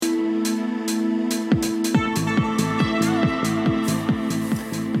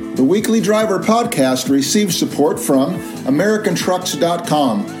The Weekly Driver podcast receives support from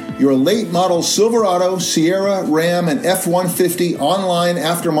AmericanTrucks.com, your late model Silverado, Sierra, Ram, and F-150 online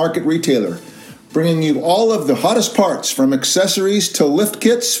aftermarket retailer, bringing you all of the hottest parts from accessories to lift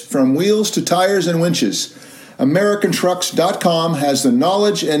kits, from wheels to tires and winches. AmericanTrucks.com has the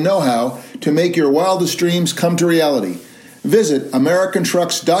knowledge and know-how to make your wildest dreams come to reality. Visit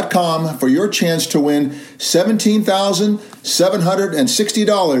AmericanTrucks.com for your chance to win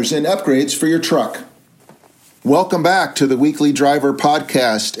 $17,760 in upgrades for your truck. Welcome back to the Weekly Driver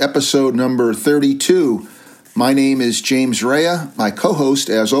Podcast, episode number 32. My name is James Rea. My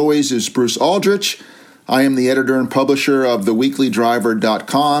co-host, as always, is Bruce Aldrich. I am the editor and publisher of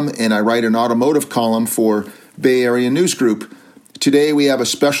theweeklydriver.com, and I write an automotive column for Bay Area News Group. Today we have a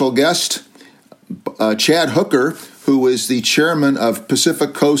special guest, Chad Hooker, who is the chairman of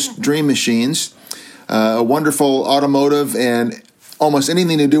Pacific Coast Dream Machines, a wonderful automotive and almost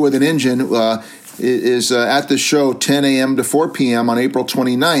anything to do with an engine, is at the show 10 a.m. to 4 p.m. on April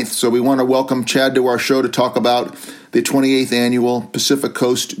 29th. So we want to welcome Chad to our show to talk about the 28th annual Pacific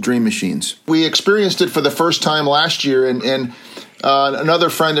Coast Dream Machines. We experienced it for the first time last year, and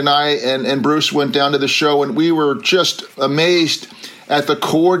another friend and I and Bruce went down to the show, and we were just amazed at the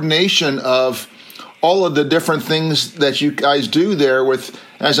coordination of all of the different things that you guys do there with,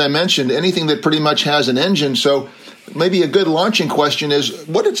 as I mentioned, anything that pretty much has an engine. So maybe a good launching question is,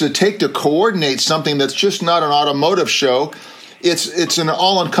 what does it take to coordinate something that's just not an automotive show? It's an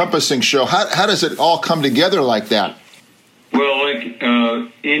all-encompassing show. How does it all come together like that? Well, like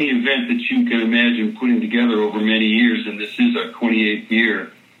any event that you can imagine putting together over many years, and this is our 28th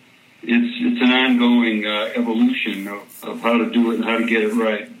year, it's an ongoing evolution of how to do it and how to get it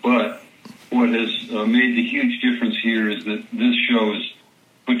right. But what has made the huge difference here is that this show is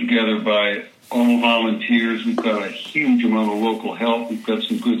put together by all volunteers. We've got a huge amount of local help. We've got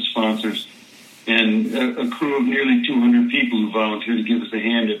some good sponsors and a crew of nearly 200 people who volunteer to give us a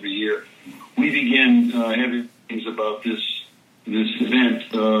hand every year. We begin having things about this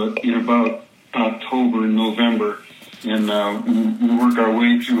event in about October and November, and we work our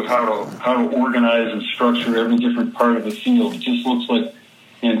way through how to organize and structure every different part of the field. It just looks like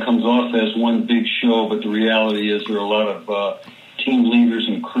and comes off as one big show, but the reality is there are a lot of team leaders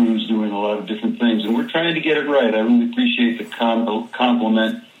and crews doing a lot of different things, and we're trying to get it right. I really appreciate the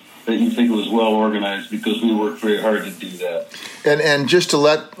compliment that you think it was well organized, because we worked very hard to do that. And just to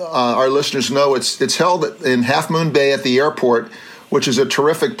let our listeners know, it's held in Half Moon Bay at the airport, which is a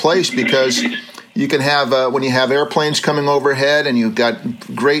terrific place because you can have, when you have airplanes coming overhead, and you've got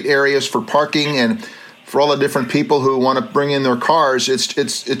great areas for parking and for all the different people who want to bring in their cars,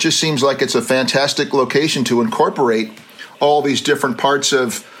 it just seems like it's a fantastic location to incorporate all these different parts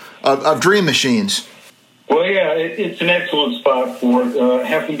of Dream Machines. Well, yeah, it's an excellent spot for it.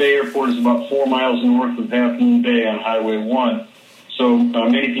 Half Moon Bay Airport is about 4 miles north of Half Moon Bay on Highway 1. So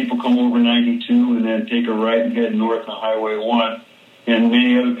many people come over 92 and then take a right and head north on Highway 1. And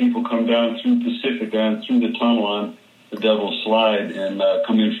many other people come down through Pacific and through the tunnel on the Devil's Slide and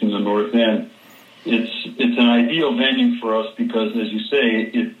come in from the north end. It's an ideal venue for us because, as you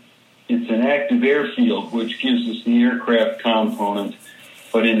say, it's an active airfield, which gives us the aircraft component.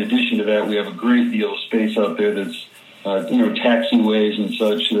 But in addition to that, we have a great deal of space out there that's, taxiways and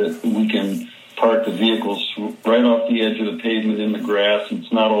such that we can park the vehicles right off the edge of the pavement in the grass.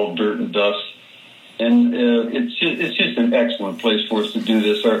 It's not all dirt and dust. And it's just an excellent place for us to do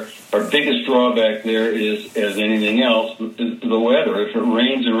this. Our biggest drawback there is, as anything else, the weather. If it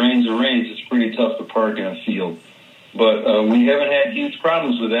rains, it's pretty tough to park in a field. But we haven't had huge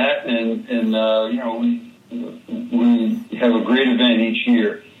problems with that, and we have a great event each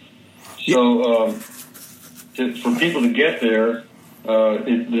year. So for people to get there, the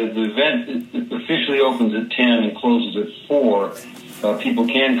event officially opens at 10 and closes at 4. People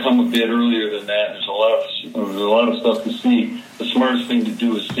can come a bit earlier than that. There's a lot of stuff to see. The smartest thing to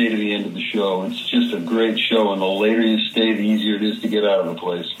do is stay to the end of the show. It's just a great show, and the later you stay, the easier it is to get out of the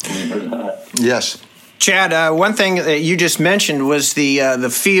place, believe it or not. Yes. Chad, one thing that you just mentioned was the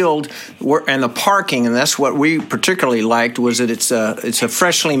field and the parking, and that's what we particularly liked, was that it's a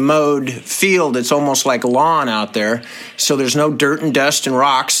freshly mowed field. It's almost like lawn out there, so there's no dirt and dust and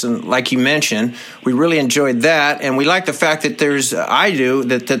rocks, and like you mentioned, we really enjoyed that, and we like the fact that there's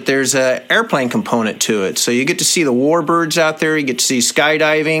an airplane component to it, so you get to see the warbirds out there, you get to see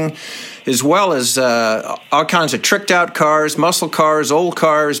skydiving, as well as all kinds of tricked-out cars, muscle cars, old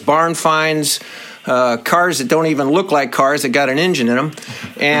cars, barn finds, cars that don't even look like cars that got an engine in them.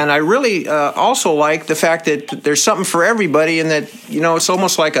 And I really also like the fact that there's something for everybody, and that, it's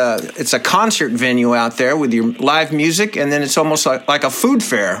almost like it's a concert venue out there with your live music, and then it's almost like a food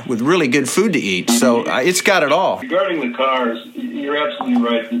fair with really good food to eat. So it's got it all. Regarding the cars, you're absolutely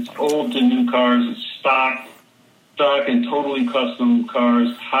right. It's old to new cars. It's stock and totally custom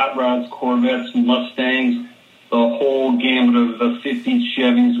cars, hot rods, Corvettes, Mustangs, the whole gamut of the 50s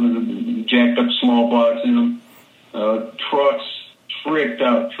Chevys with jacked up small blocks in them, trucks, tricked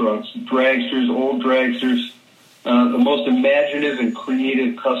out trucks, dragsters, old dragsters, the most imaginative and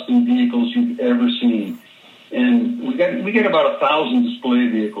creative custom vehicles you've ever seen. And we get about 1,000 display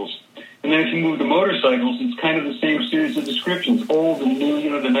vehicles. And then if you move to motorcycles, it's kind of the same series of descriptions. Old and new,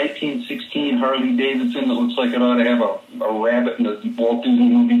 the 1916 Harley Davidson that looks like it ought to have a rabbit in a Walt Disney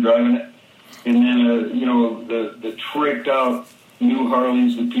movie driving it. And then, the tricked out new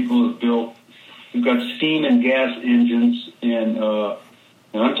Harleys that people have built. We've got steam and gas engines, and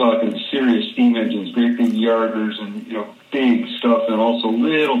I'm talking serious steam engines, great big yarders and, big stuff, and also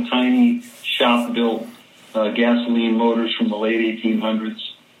little tiny shop-built gasoline motors from the late 1800s.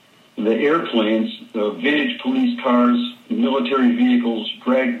 The airplanes, the vintage police cars, military vehicles,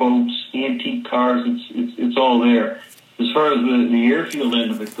 drag boats, antique cars, it's all there. As far as the airfield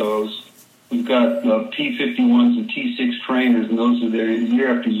end of it goes, we've got P-51s and T-6 trainers, and those are there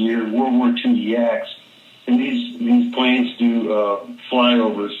year after year, World War II Yaks. And these planes do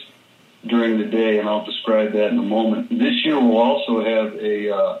flyovers during the day, and I'll describe that in a moment. This year we'll also have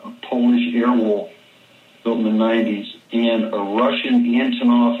a Polish Airwolf built in the 90s, and a Russian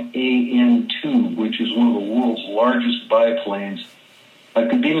Antonov AN-2, which is one of the world's largest biplanes. I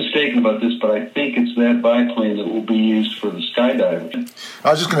could be mistaken about this, but I think it's that biplane that will be used for the skydiving.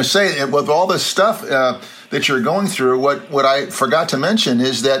 I was just going to say, with all this stuff that you're going through, what I forgot to mention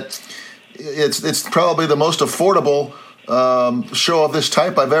is that it's probably the most affordable show of this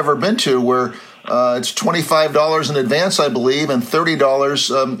type I've ever been to, where it's $25 in advance, I believe, and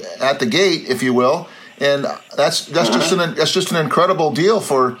 $30 at the gate, if you will. And that's just an incredible deal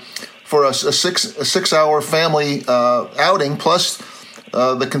for a 6 hour family outing, plus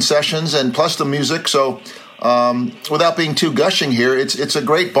the concessions and plus the music. So without being too gushing here, it's a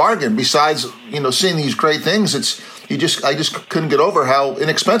great bargain. Besides, seeing these great things, I just couldn't get over how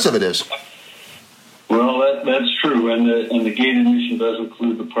inexpensive it is. Well, that's true, and the gate admission does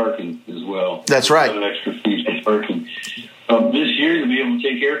include the parking as well. That's right. An extra fee for parking. This year, you'll be able to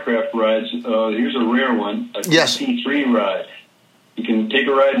take aircraft rides. Here's a rare one, a DC-3 ride. You can take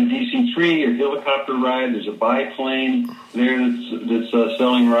a ride in DC-3, a helicopter ride. There's a biplane there that's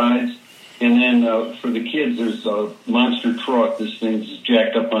selling rides. And then for the kids, there's a monster truck. This thing's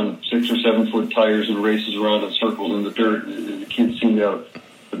jacked up on 6 or 7 foot tires and races around in circles in the dirt. The kids seem to have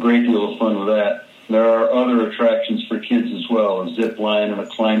a great deal of fun with that. There are other attractions for kids as well, a zip line and a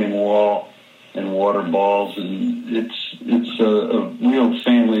climbing wall and water balls, and it's a real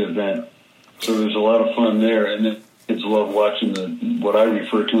family event. So there's a lot of fun there, and then kids love watching what I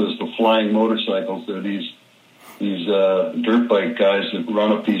refer to as the flying motorcycles. They're these dirt bike guys that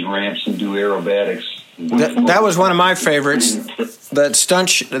run up these ramps and do aerobatics. That was one of my favorites.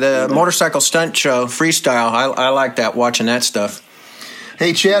 The motorcycle stunt show, freestyle. I like that, watching that stuff.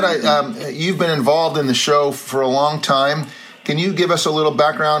 Hey, Chad, you've been involved in the show for a long time. Can you give us a little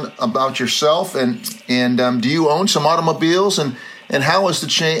background about yourself, and do you own some automobiles, and how has the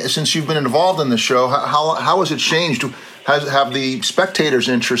change since you've been involved in the show? How has it changed? Have the spectators'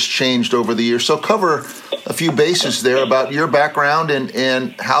 interest changed over the years? So cover a few bases there about your background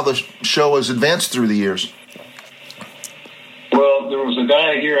and how the show has advanced through the years. Well, there was a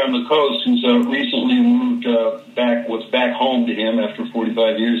guy here on the coast who's recently moved back home to him after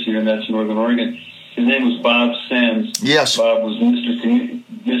 45 years here, and that's Northern Oregon. His name was Bob Sands. Yes. Bob was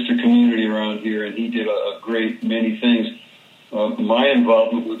Mr. Community around here, and he did a great many things. My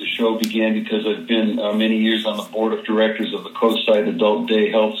involvement with the show began because I've been many years on the board of directors of the Coastside Adult Day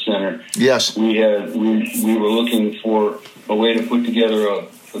Health Center. Yes. We were looking for a way to put together a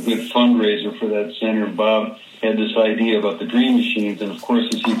good fundraiser for that center, and Bob had this idea about the Dream Machines, and of course,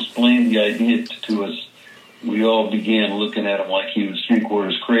 as he explained the idea to us, we all began looking at him like he was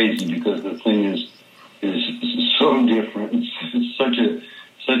three-quarters crazy, because the thing is so different. It's such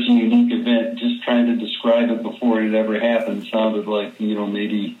a unique event. Just trying to describe it before it ever happened sounded like,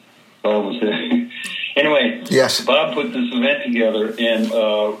 maybe Bob was there. Anyway, yes. Bob put this event together, and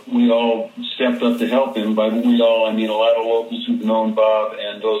we all stepped up to help him. By we all, I mean a lot of locals who've known Bob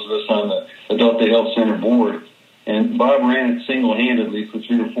and those of us on the Adult Day Health Center board. And Bob ran it single-handedly for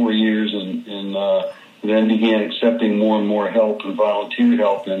 3 or 4 years, and then began accepting more and more help and volunteer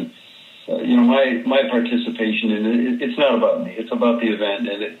help. And my participation in it, it's not about me. It's about the event,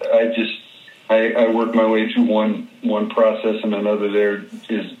 and I work my way through one process and another. There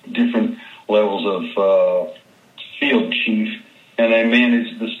is different levels of field chief, and I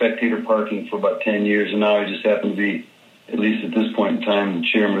managed the spectator parking for about 10 years, and now I just happen to be, at least at this point in time, the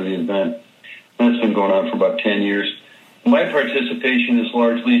chairman of the event. That's been going on for about 10 years. My participation is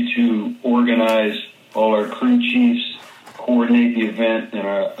largely to organize all our crew chiefs, coordinate the event,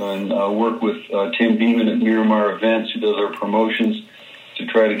 and work with Tim Beeman at Miramar Events, who does our promotions, to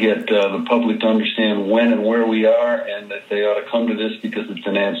try to get the public to understand when and where we are, and that they ought to come to this because it's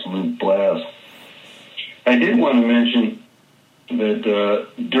an absolute blast. I did want to mention that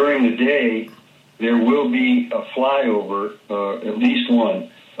during the day, there will be a flyover, at least one,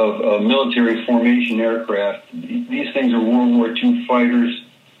 of military formation aircraft. These things are World War II fighters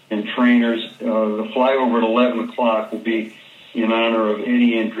and trainers. The flyover at 11 o'clock will be in honor of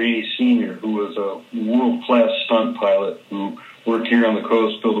Eddie Andrini Sr., who was a world-class stunt pilot who worked here on the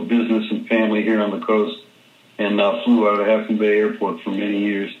coast, built a business and family here on the coast, and flew out of Half Moon Bay Airport for many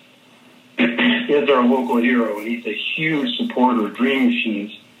years. He's our local hero, and he's a huge supporter of Dream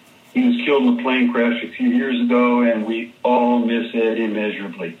Machines. He was killed in a plane crash a few years ago, and we all miss Ed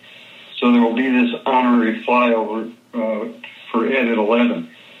immeasurably. So there will be this honorary flyover for Ed at 11.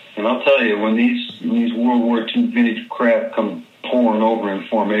 And I'll tell you, when these World War II vintage craft come pouring over in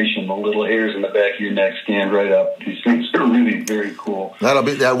formation, the little hairs in the back of your neck stand right up. These things are really very cool. That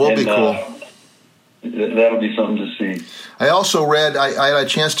will be cool. That'll be something to see. I also read, I had a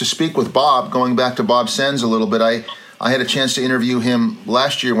chance to speak with Bob, going back to Bob Sens a little bit. I had a chance to interview him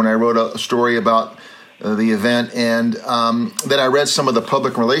last year when I wrote a story about the event, and then I read some of the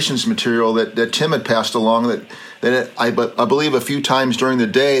public relations material that Tim had passed along, I believe a few times during the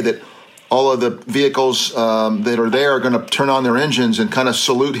day that all of the vehicles that are there are going to turn on their engines and kind of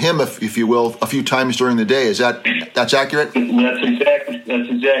salute him, if you will, a few times during the day. That's accurate? That's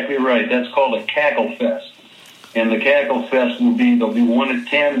exactly right. That's called a Cackle Fest. And the Cackle Fest there'll be one at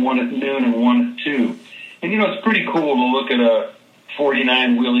 10, one at noon, and one at 2. And, it's pretty cool to look at a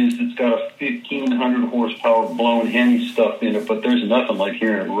 49 Willys that's got a 1,500 horsepower blown Hemi stuff in it, but there's nothing like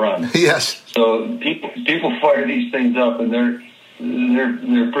hearing it run. Yes. So people fire these things up, and they're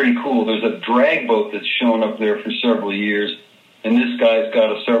pretty cool. There's a drag boat that's shown up there for several years, and this guy's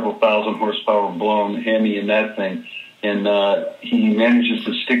got a several thousand horsepower blown Hemi in that thing, and he manages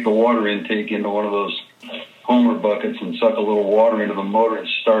to stick the water intake into one of those Homer buckets and suck a little water into the motor and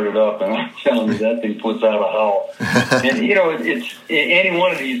start it up, and I'm telling you, that thing puts out a howl. And it's any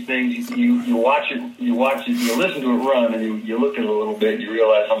one of these things. You watch it, you listen to it run, and you look at it a little bit, and you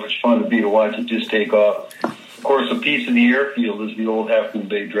realize how much fun it'd be to watch it just take off. Of course, a piece of the airfield is the old Half Moon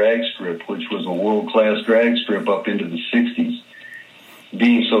Bay drag strip, which was a world-class drag strip up into the 60s.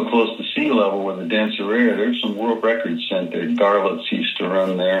 Being so close to sea level with the denser air, there's some world records sent there. Garlits used to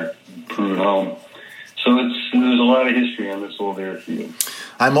run there, Prudhomme. So there's a lot of history on this old airfield.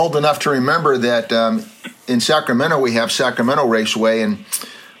 I'm old enough to remember that in Sacramento we have Sacramento Raceway, and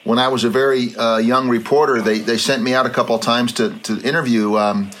when I was a very young reporter, they sent me out a couple of times to interview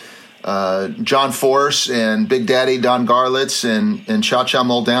John Force and Big Daddy Don Garlits and Cha Cha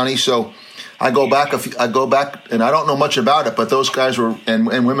Muldowney. So I go back, and I don't know much about it, but those guys were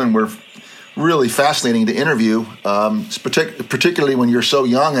and women were really fascinating to interview, particularly when you're so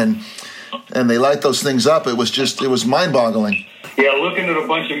young and they light those things up. It was mind-boggling. Yeah, looking at a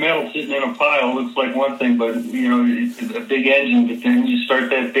bunch of metal sitting in a pile looks like one thing, but it's a big engine. But then you start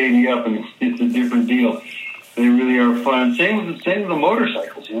that baby up, and it's a different deal. They really are fun. Same with the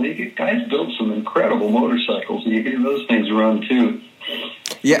motorcycles. Guys build some incredible motorcycles, and you hear those things run too.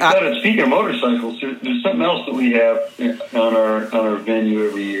 Yeah. Speaking of motorcycles, there's something else that we have on our venue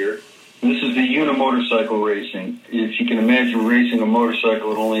every year. This is the Unimotorcycle racing. If you can imagine racing a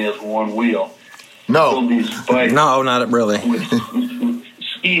motorcycle, it only has one wheel. No. These bikes no, not really. With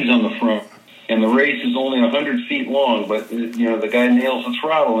skis on the front. And the race is only 100 feet long, but the guy nails the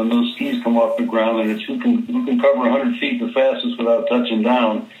throttle, and those skis come off the ground, and it's who can cover 100 feet the fastest without touching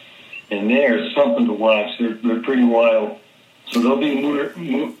down. And they're something to watch. They're pretty wild. So there'll be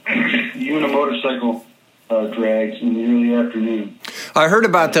Unimotorcycle drags in the early afternoon. I heard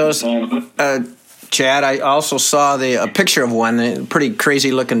about those, Chad. I also saw a picture of one, pretty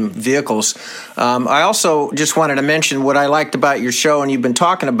crazy-looking vehicles. I also just wanted to mention what I liked about your show, and you've been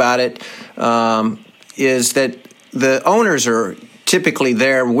talking about it, is that the owners are typically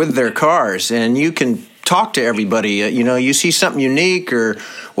there with their cars, and you can talk to everybody. You see something unique or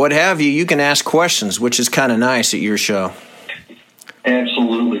what have you, you can ask questions, which is kind of nice at your show.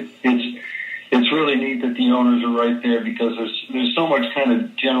 Absolutely. It's it's really neat that the owners are right there, because there's so much kind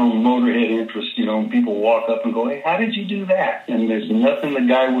of general motorhead interest. People walk up and go, "Hey, how did you do that?" And there's nothing the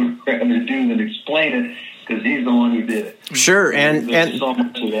guy would rather do than explain it, because he's the one who did it. Sure, and there's so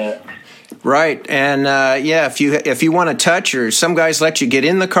much of that. Right, and if you want to touch, or some guys let you get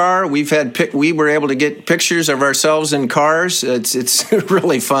in the car. We were able to get pictures of ourselves in cars. It's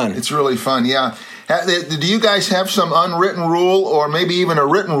really fun. It's really fun, yeah. Do you guys have some unwritten rule, or maybe even a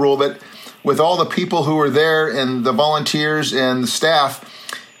written rule, that with all the people who are there and the volunteers and the staff,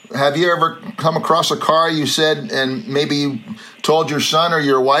 have you ever come across a car you said, and maybe you told your son or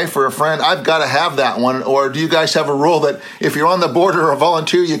your wife or a friend, "I've got to have that one"? Or do you guys have a rule that if you're on the board or a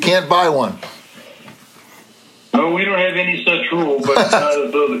volunteer, you can't buy one? No, we don't have any such rule, but it's not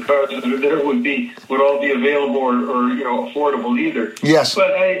as though the cars that are there would all be available or affordable either. Yes.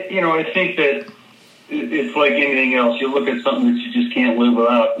 But I think that it's like anything else. You look at something that you just can't live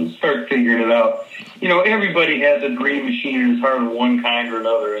without and start figuring it out. Everybody has a dream machine in his heart of one kind or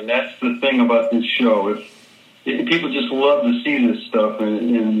another, and that's the thing about this show. If people just love to see this stuff,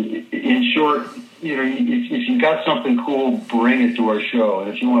 and in short, if you got something cool, bring it to our show. And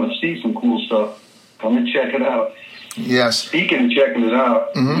if you want to see some cool stuff, come and check it out. Yes. Speaking of checking it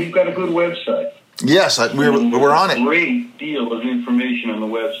out, we've got a good website. Yes, we're on it. Great deal of information on the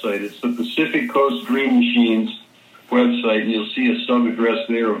website. It's the Pacific Coast Dream Machines website, and you'll see a sub-address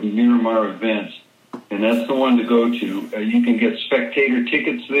there of Miramar Events, and that's the one to go to. You can get spectator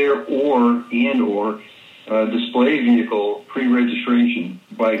tickets there, or display vehicle pre-registration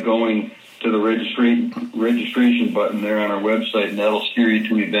by going to the registration button there on our website, and that'll steer you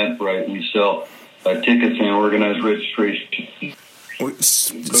to Eventbrite. We sell tickets and organize registration.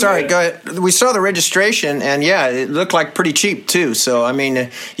 Sorry, go ahead. We saw the registration, and it looked like pretty cheap too. So,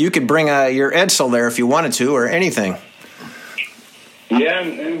 you could bring your Edsel there if you wanted to, or anything. Yeah,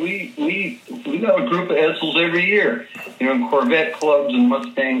 and we have a group of Edsels every year. Corvette clubs and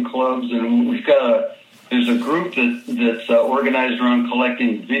Mustang clubs, and there's a group that's organized around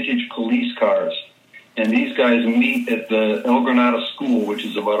collecting vintage police cars. And these guys meet at the El Granada School, which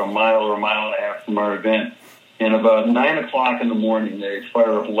is about a mile or a mile and a half from our event. And about 9 o'clock in the morning, they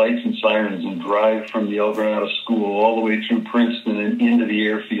fire up lights and sirens and drive from the El Granada School all the way through Princeton and into the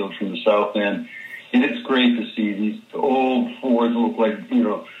airfield from the south end. And it's great to see these old Fords look like,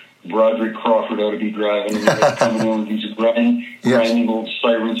 Broderick Crawford ought to be driving. And they're coming in with these grinding old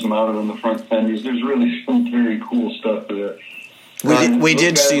sirens mounted on the front fenders. There's really some very cool stuff there. We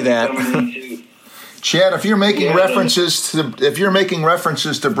did see that. Chad, if you're making references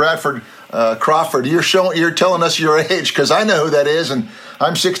to Bradford Crawford, you're telling us your age, because I know who that is, and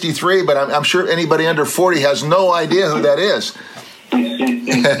I'm 63, but I'm sure anybody under 40 has no idea who that is.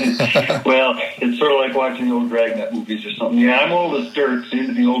 Well, it's sort of like watching the old Dragnet movies or something. Yeah, I'm old as dirt, soon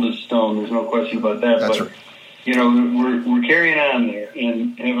to be old as stone. There's no question about that. That's but right. We're carrying on there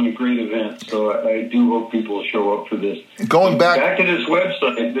and having a great event. So I do hope people will show up for this. Going back to this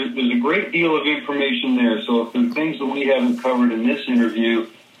website, there's a great deal of information there. So if there are things that we haven't covered in this interview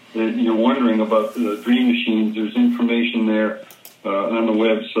that you're wondering about the Dream Machines, there's information there on the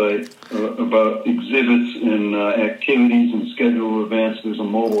website about exhibits and activities and scheduled events. There's a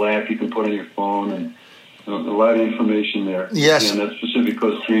mobile app you can put on your phone, and a lot of information there. Yes. And that's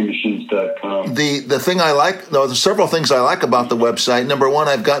PacificCoastDreamMachines.com. The thing I like, there's several things I like about the website. Number one,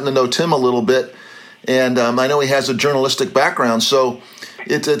 I've gotten to know Tim a little bit, and I know he has a journalistic background, so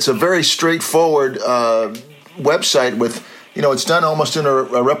it's a very straightforward website with, it's done almost in a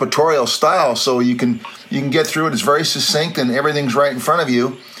repertorial style, so you can get through it. It's very succinct, and everything's right in front of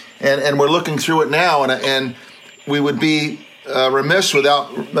you. And we're looking through it now, and we would be remiss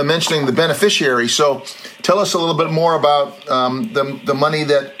without mentioning the beneficiary. So tell us a little bit more about the money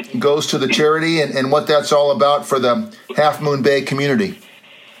that goes to the charity and what that's all about for the Half Moon Bay community.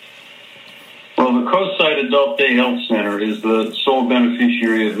 Well, the Coastside Adult Day Health Center is the sole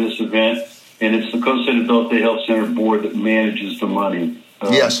beneficiary of this event, and it's the Coastside Adult Day Health Center board that manages the money.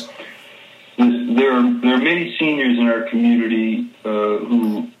 Yes. There are many seniors in our community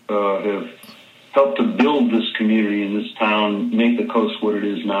who have helped to build this community in this town, make the coast what it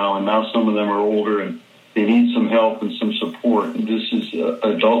is now, and now some of them are older and they need some help and some support. This is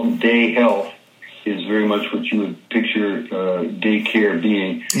Adult Day Health is very much what you would picture daycare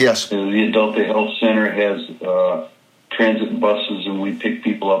being. Yes. The Adult Day Health Center has transit buses, and we pick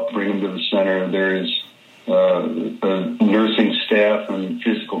people up, bring them to the center. There is nursing staff and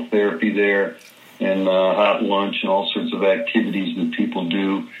physical therapy there, and hot lunch and all sorts of activities that people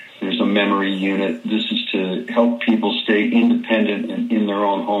do. There's a memory unit. This is to help people stay independent and in their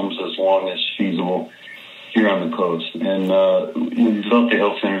own homes as long as feasible. here on the coast. And the Delta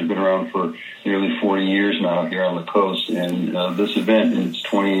Health Center has been around for nearly 40 years now here on the coast. And this event in its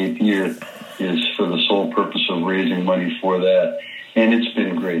 28th year is for the sole purpose of raising money for that. And it's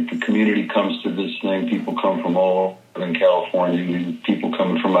been great. The community comes to this thing. People come from all over in California, people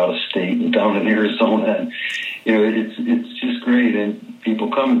coming from out of state and down in Arizona. And, it's just great. And people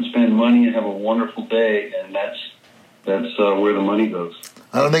come and spend money and have a wonderful day. And that's where the money goes.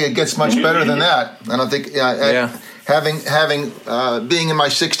 I don't think it gets much better than that. I don't think having being in my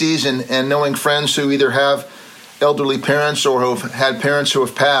 60s and knowing friends who either have elderly parents or who have had parents who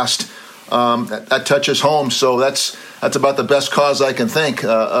have passed, that touches home. So that's about the best cause I can think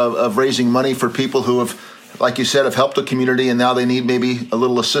of raising money for people who have, like you said, have helped the community and now they need maybe a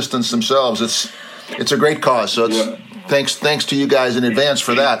little assistance themselves. It's a great cause. So thanks to you guys in advance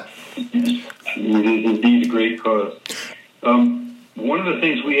for that. It is indeed a great cause. One of the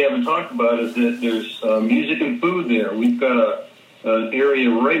things we haven't talked about is that there's music and food there. We've got an area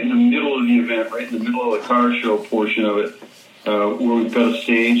right in the middle of the event, right in the middle of the car show portion of it, where we've got a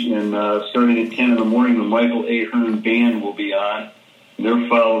stage. And starting at 10 in the morning, the Michael A. Hearn Band will be on. They're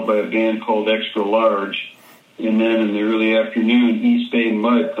followed by a band called Extra Large. And then in the early afternoon, East Bay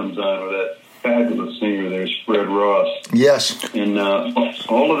Mud comes on with that fabulous singer there, Fred Ross. Yes. And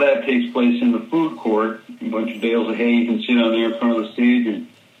all of that takes place in the food court. A bunch of bales of hay. You can sit on there in front of the stage and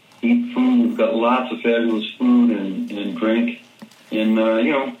eat food. We've got lots of fabulous food and drink. And,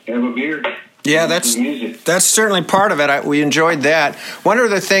 have a beer. Yeah, that's certainly part of it. We enjoyed that. One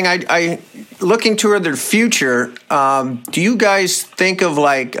other thing, I looking toward the future, do you guys think of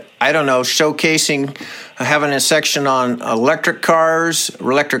showcasing, having a section on electric cars,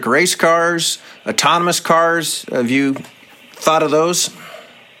 electric race cars, autonomous cars? Have you thought of those?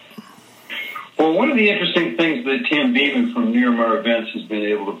 Well, one of the interesting things that Tim Beeman from Miramar Events has been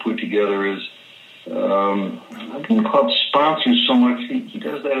able to put together is, I wouldn't call it sponsors so much. He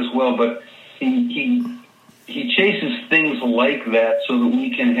does that as well, but he chases things like that so that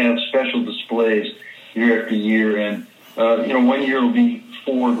we can have special displays year after year. And, 1 year will be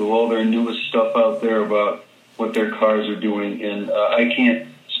Ford with all their newest stuff out there about what their cars are doing. And I can't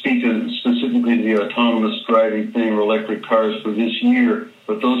speak specifically to the autonomous driving thing or electric cars for this year,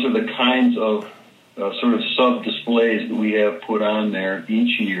 but those are the kinds of sort of sub-displays that we have put on there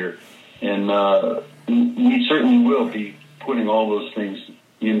each year. And we certainly will be putting all those things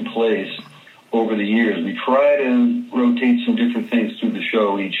in place over the years. We try to rotate some different things through the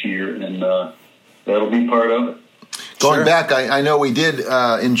show each year, and that'll be part of it. Going back, I know we did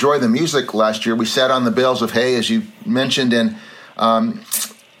enjoy the music last year. We sat on the bales of hay, as you mentioned, and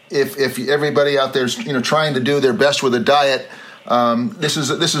if everybody out there's trying to do their best with a diet, this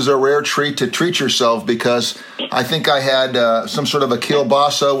is a rare treat to treat yourself, because I think I had some sort of a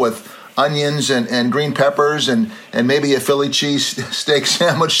kielbasa with onions and green peppers and maybe a Philly cheese steak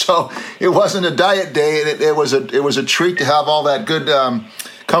sandwich. So it wasn't a diet day. It was a treat to have all that good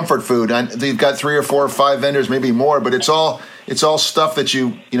comfort food. They've got 3 or 4 or 5 vendors, maybe more, but it's all stuff that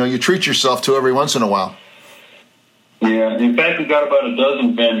you treat yourself to every once in a while. Yeah, in fact, we've got about a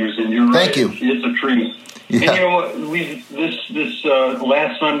dozen vendors, and you're right. Thank you. It's a treat. Yeah. And this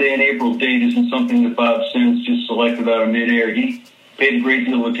last Sunday in April date isn't something that Bob Sims just selected out of midair. He paid a great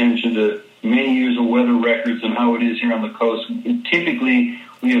deal of attention to many years of weather records and how it is here on the coast. Typically,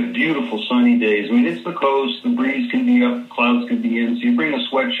 we have beautiful sunny days. I mean, it's the coast. The breeze can be up, clouds can be in, so you bring a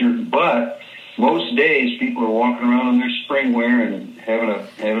sweatshirt. But most days, people are walking around in their spring wear and having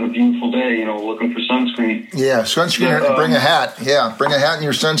a beautiful day, looking for sunscreen. Yeah, sunscreen. Bring a hat. Yeah, bring a hat and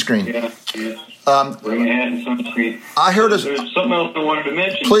your sunscreen. Yeah. Bring a hat and sunscreen. I heard there's something else I wanted to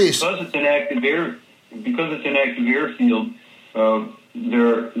mention. Please. Because it's an active airfield,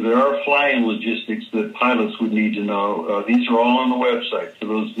 there are fly-in logistics that pilots would need to know. These are all on the website for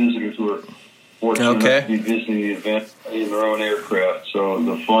those visitors who are fortunate enough to be visiting the event in their own aircraft. So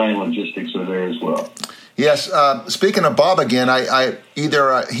the flying logistics are there as well. Yes. Speaking of Bob again, I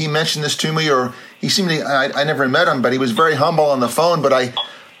either he mentioned this to me or he seemed to. I never met him, but he was very humble on the phone. But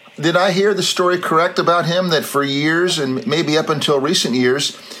did I hear the story correct about him that for years and maybe up until recent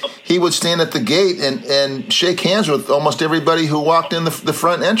years, he would stand at the gate and shake hands with almost everybody who walked in the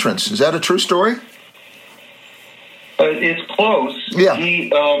front entrance. Is that a true story? It's close. Yeah.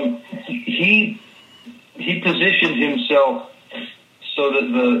 He positioned himself so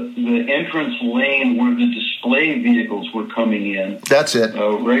that the entrance lane where the display vehicles were coming in. That's it.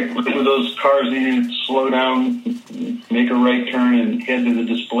 Right where those cars needed to slow down, make a right turn, and head to the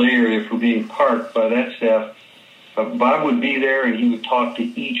display area for being parked by that staff. Bob would be there, and he would talk to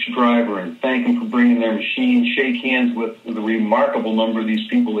each driver and thank them for bringing their machine, shake hands with the remarkable number of these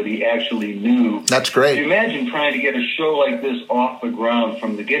people that he actually knew. That's great. If you imagine trying to get a show like this off the ground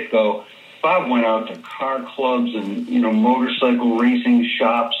from the get-go. Bob went out to car clubs and, motorcycle racing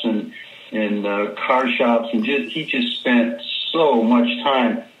shops and car shops, and he just spent so much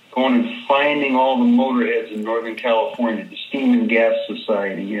time going and finding all the motorheads in Northern California, the Steam and Gas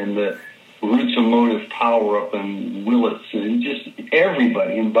Society and the Roots of Motive Power up in Willits, and just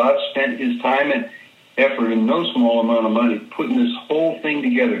everybody. And Bob spent his time and effort and no small amount of money putting this whole thing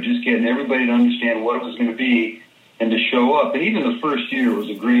together, just getting everybody to understand what it was going to be and to show up. And even the first year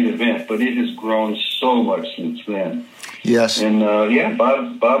was a great event, but it has grown so much since then. Yes. And,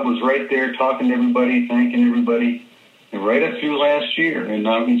 Bob was right there talking to everybody, thanking everybody, and right up through last year. And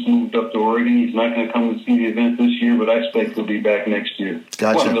now he's moved up to Oregon. He's not going to come and see the event this year, but I expect he'll be back next year.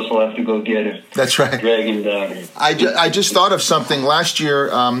 Gotcha. One of us will have to go get him. That's right. Drag him down here. I just thought of something. Last year,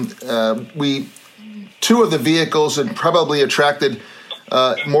 two of the vehicles had probably attracted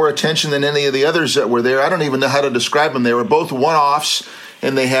more attention than any of the others that were there. I don't even know how to describe them. They were both one-offs,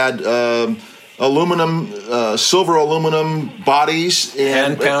 and they had silver aluminum bodies.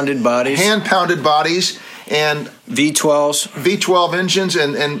 Hand-pounded bodies. And V12 engines,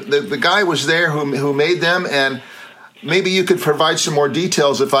 and the guy was there who made them, and maybe you could provide some more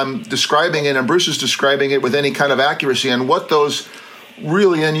details if I'm describing it and Bruce is describing it with any kind of accuracy on what those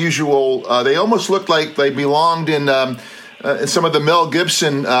really unusual, they almost looked like they belonged in some of the Mel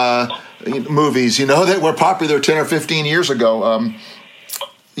Gibson movies, that were popular 10 or 15 years ago.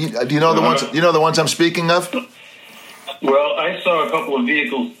 Do you know the ones? You know the ones I'm speaking of? Well, I saw a couple of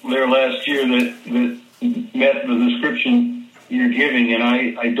vehicles there last year that met the description you're giving, and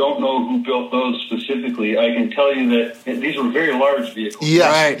I don't know who built those specifically. I can tell you that these were very large vehicles.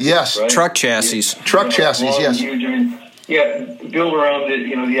 Yes, right? Yes. Right? Truck chassis. Yeah. Truck chassis, yes. Huge, built around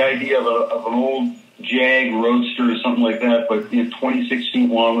the idea of an old Jag Roadster or something like that, but 26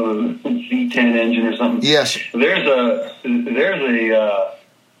 feet long with a V10 engine or something. Yes. There's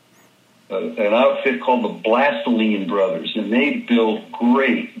an outfit called the Blastoline Brothers, and they build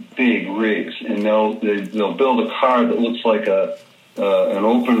great big rigs, and they'll build a car that looks like an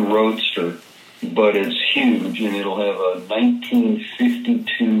open roadster, but it's huge, and it'll have a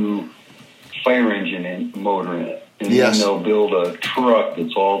 1952 fire engine motor in it. And yes. Then they'll build a truck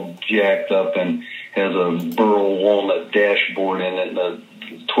that's all jacked up and has a burl walnut dashboard in it and a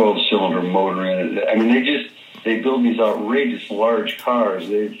 12-cylinder motor in it. I mean, they build these outrageous large cars.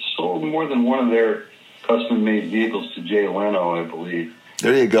 They've sold more than one of their custom-made vehicles to Jay Leno, I believe.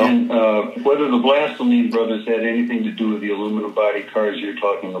 There you go. And whether the Blastoline brothers had anything to do with the aluminum body cars you're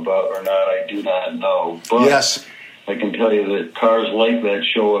talking about or not, I do not know. But yes. I can tell you that cars like that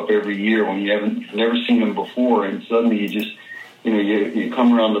show up every year when you've never seen them before, and suddenly you just, you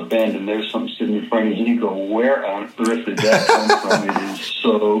come around the bend and there's something sitting in front of you, and you go, where on earth did that come from? It is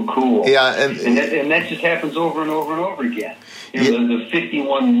so cool. Yeah, and that just happens over and over and over again. The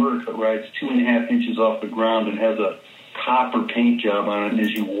 51 Merc that rides 2.5 inches off the ground and has a copper paint job on it, and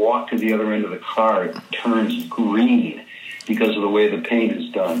as you walk to the other end of the car, it turns green because of the way the paint is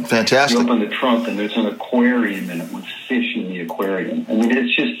done. Fantastic. You open the trunk, and there's an aquarium in it with fish in the aquarium. I mean,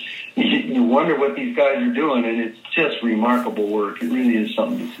 it's just, you wonder what these guys are doing, and it's just remarkable work. It really is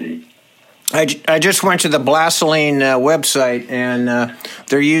something to see. I just went to the Blastoline website, and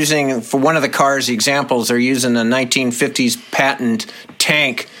they're using, for one of the cars, the examples, they're using a 1950s patent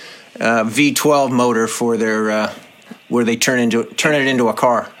tank V12 motor for their, where they turn it into a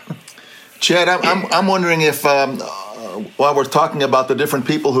car. Chad, I'm wondering if, while we're talking about the different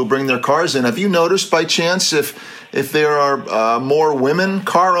people who bring their cars in, have you noticed by chance if there are more women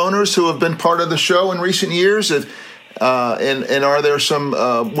car owners who have been part of the show in recent years? And are there some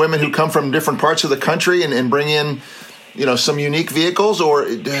women who come from different parts of the country and bring in, some unique vehicles? Or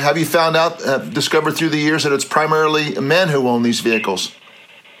have you discovered through the years that it's primarily men who own these vehicles?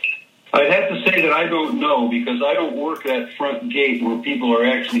 I'd have to say that I don't know, because I don't work that front gate where people are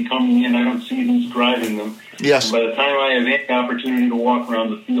actually coming in. I don't see who's driving them. Yes. And by the time I have any opportunity to walk around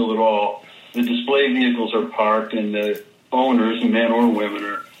the field at all, the display vehicles are parked, and the owners, men or women,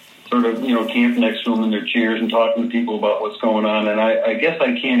 are sort of, camped next to them in their chairs and talking to people about what's going on. And I guess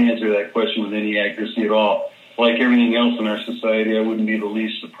I can't answer that question with any accuracy at all. Like everything else in our society, I wouldn't be the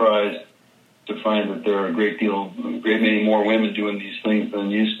least surprised to find that there are a great many more women doing these things than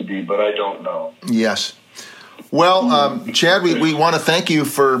used to be, but I don't know. Yes. Well, Chad, we want to thank you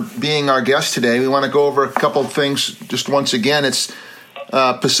for being our guest today. We want to go over a couple of things just once again. It's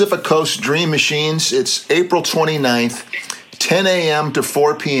Pacific Coast Dream Machines. It's April 29th, 10 a.m. to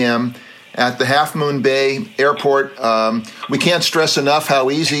 4 p.m. at the Half Moon Bay Airport. We can't stress enough how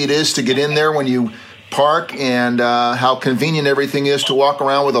easy it is to get in there when you park, and how convenient everything is to walk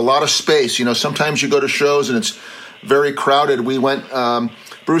around with a lot of space. You know, sometimes you go to shows and it's very crowded. We went,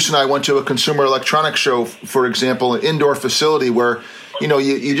 Bruce and I went to a Consumer Electronics show, for example, an indoor facility where, you know,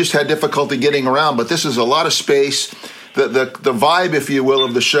 you just had difficulty getting around, but this is a lot of space. The vibe, if you will,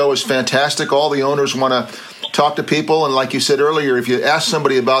 of the show is fantastic. All the owners want to talk to people, and like you said earlier, if you ask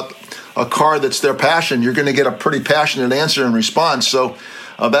somebody about a car that's their passion, you're going to get a pretty passionate answer and response. So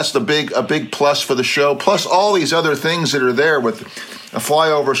that's a big plus for the show. Plus all these other things that are there with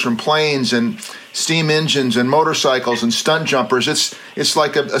flyovers from planes and steam engines and motorcycles and stunt jumpers. It's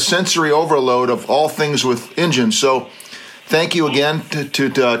like a sensory overload of all things with engines. So thank you again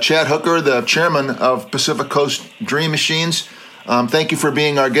to Chad Hooker, the chairman of Pacific Coast Dream Machines. Thank you for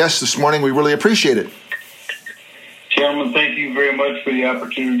being our guest this morning. We really appreciate it. Chairman, thank you very much for the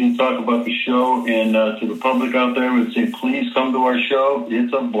opportunity to talk about the show, and to the public out there, I would say please come to our show.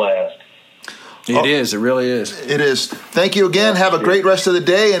 It's a blast. It is. It really is. It is. Thank you again. Have a great rest of the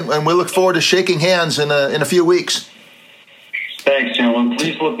day, and we look forward to shaking hands in a few weeks. Thanks, gentlemen.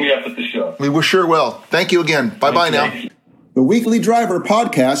 Please look me up at the show. We sure will. Thank you again. Bye-bye now. The Weekly Driver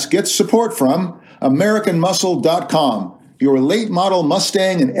podcast gets support from AmericanMuscle.com, your late model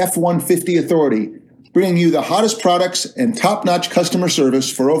Mustang and F-150 authority, bringing you the hottest products and top-notch customer service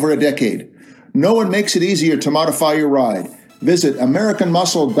for over a decade. No one makes it easier to modify your ride. Visit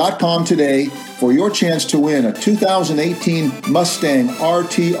AmericanMuscle.com today for your chance to win a 2018 Mustang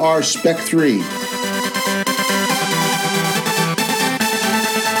RTR Spec 3.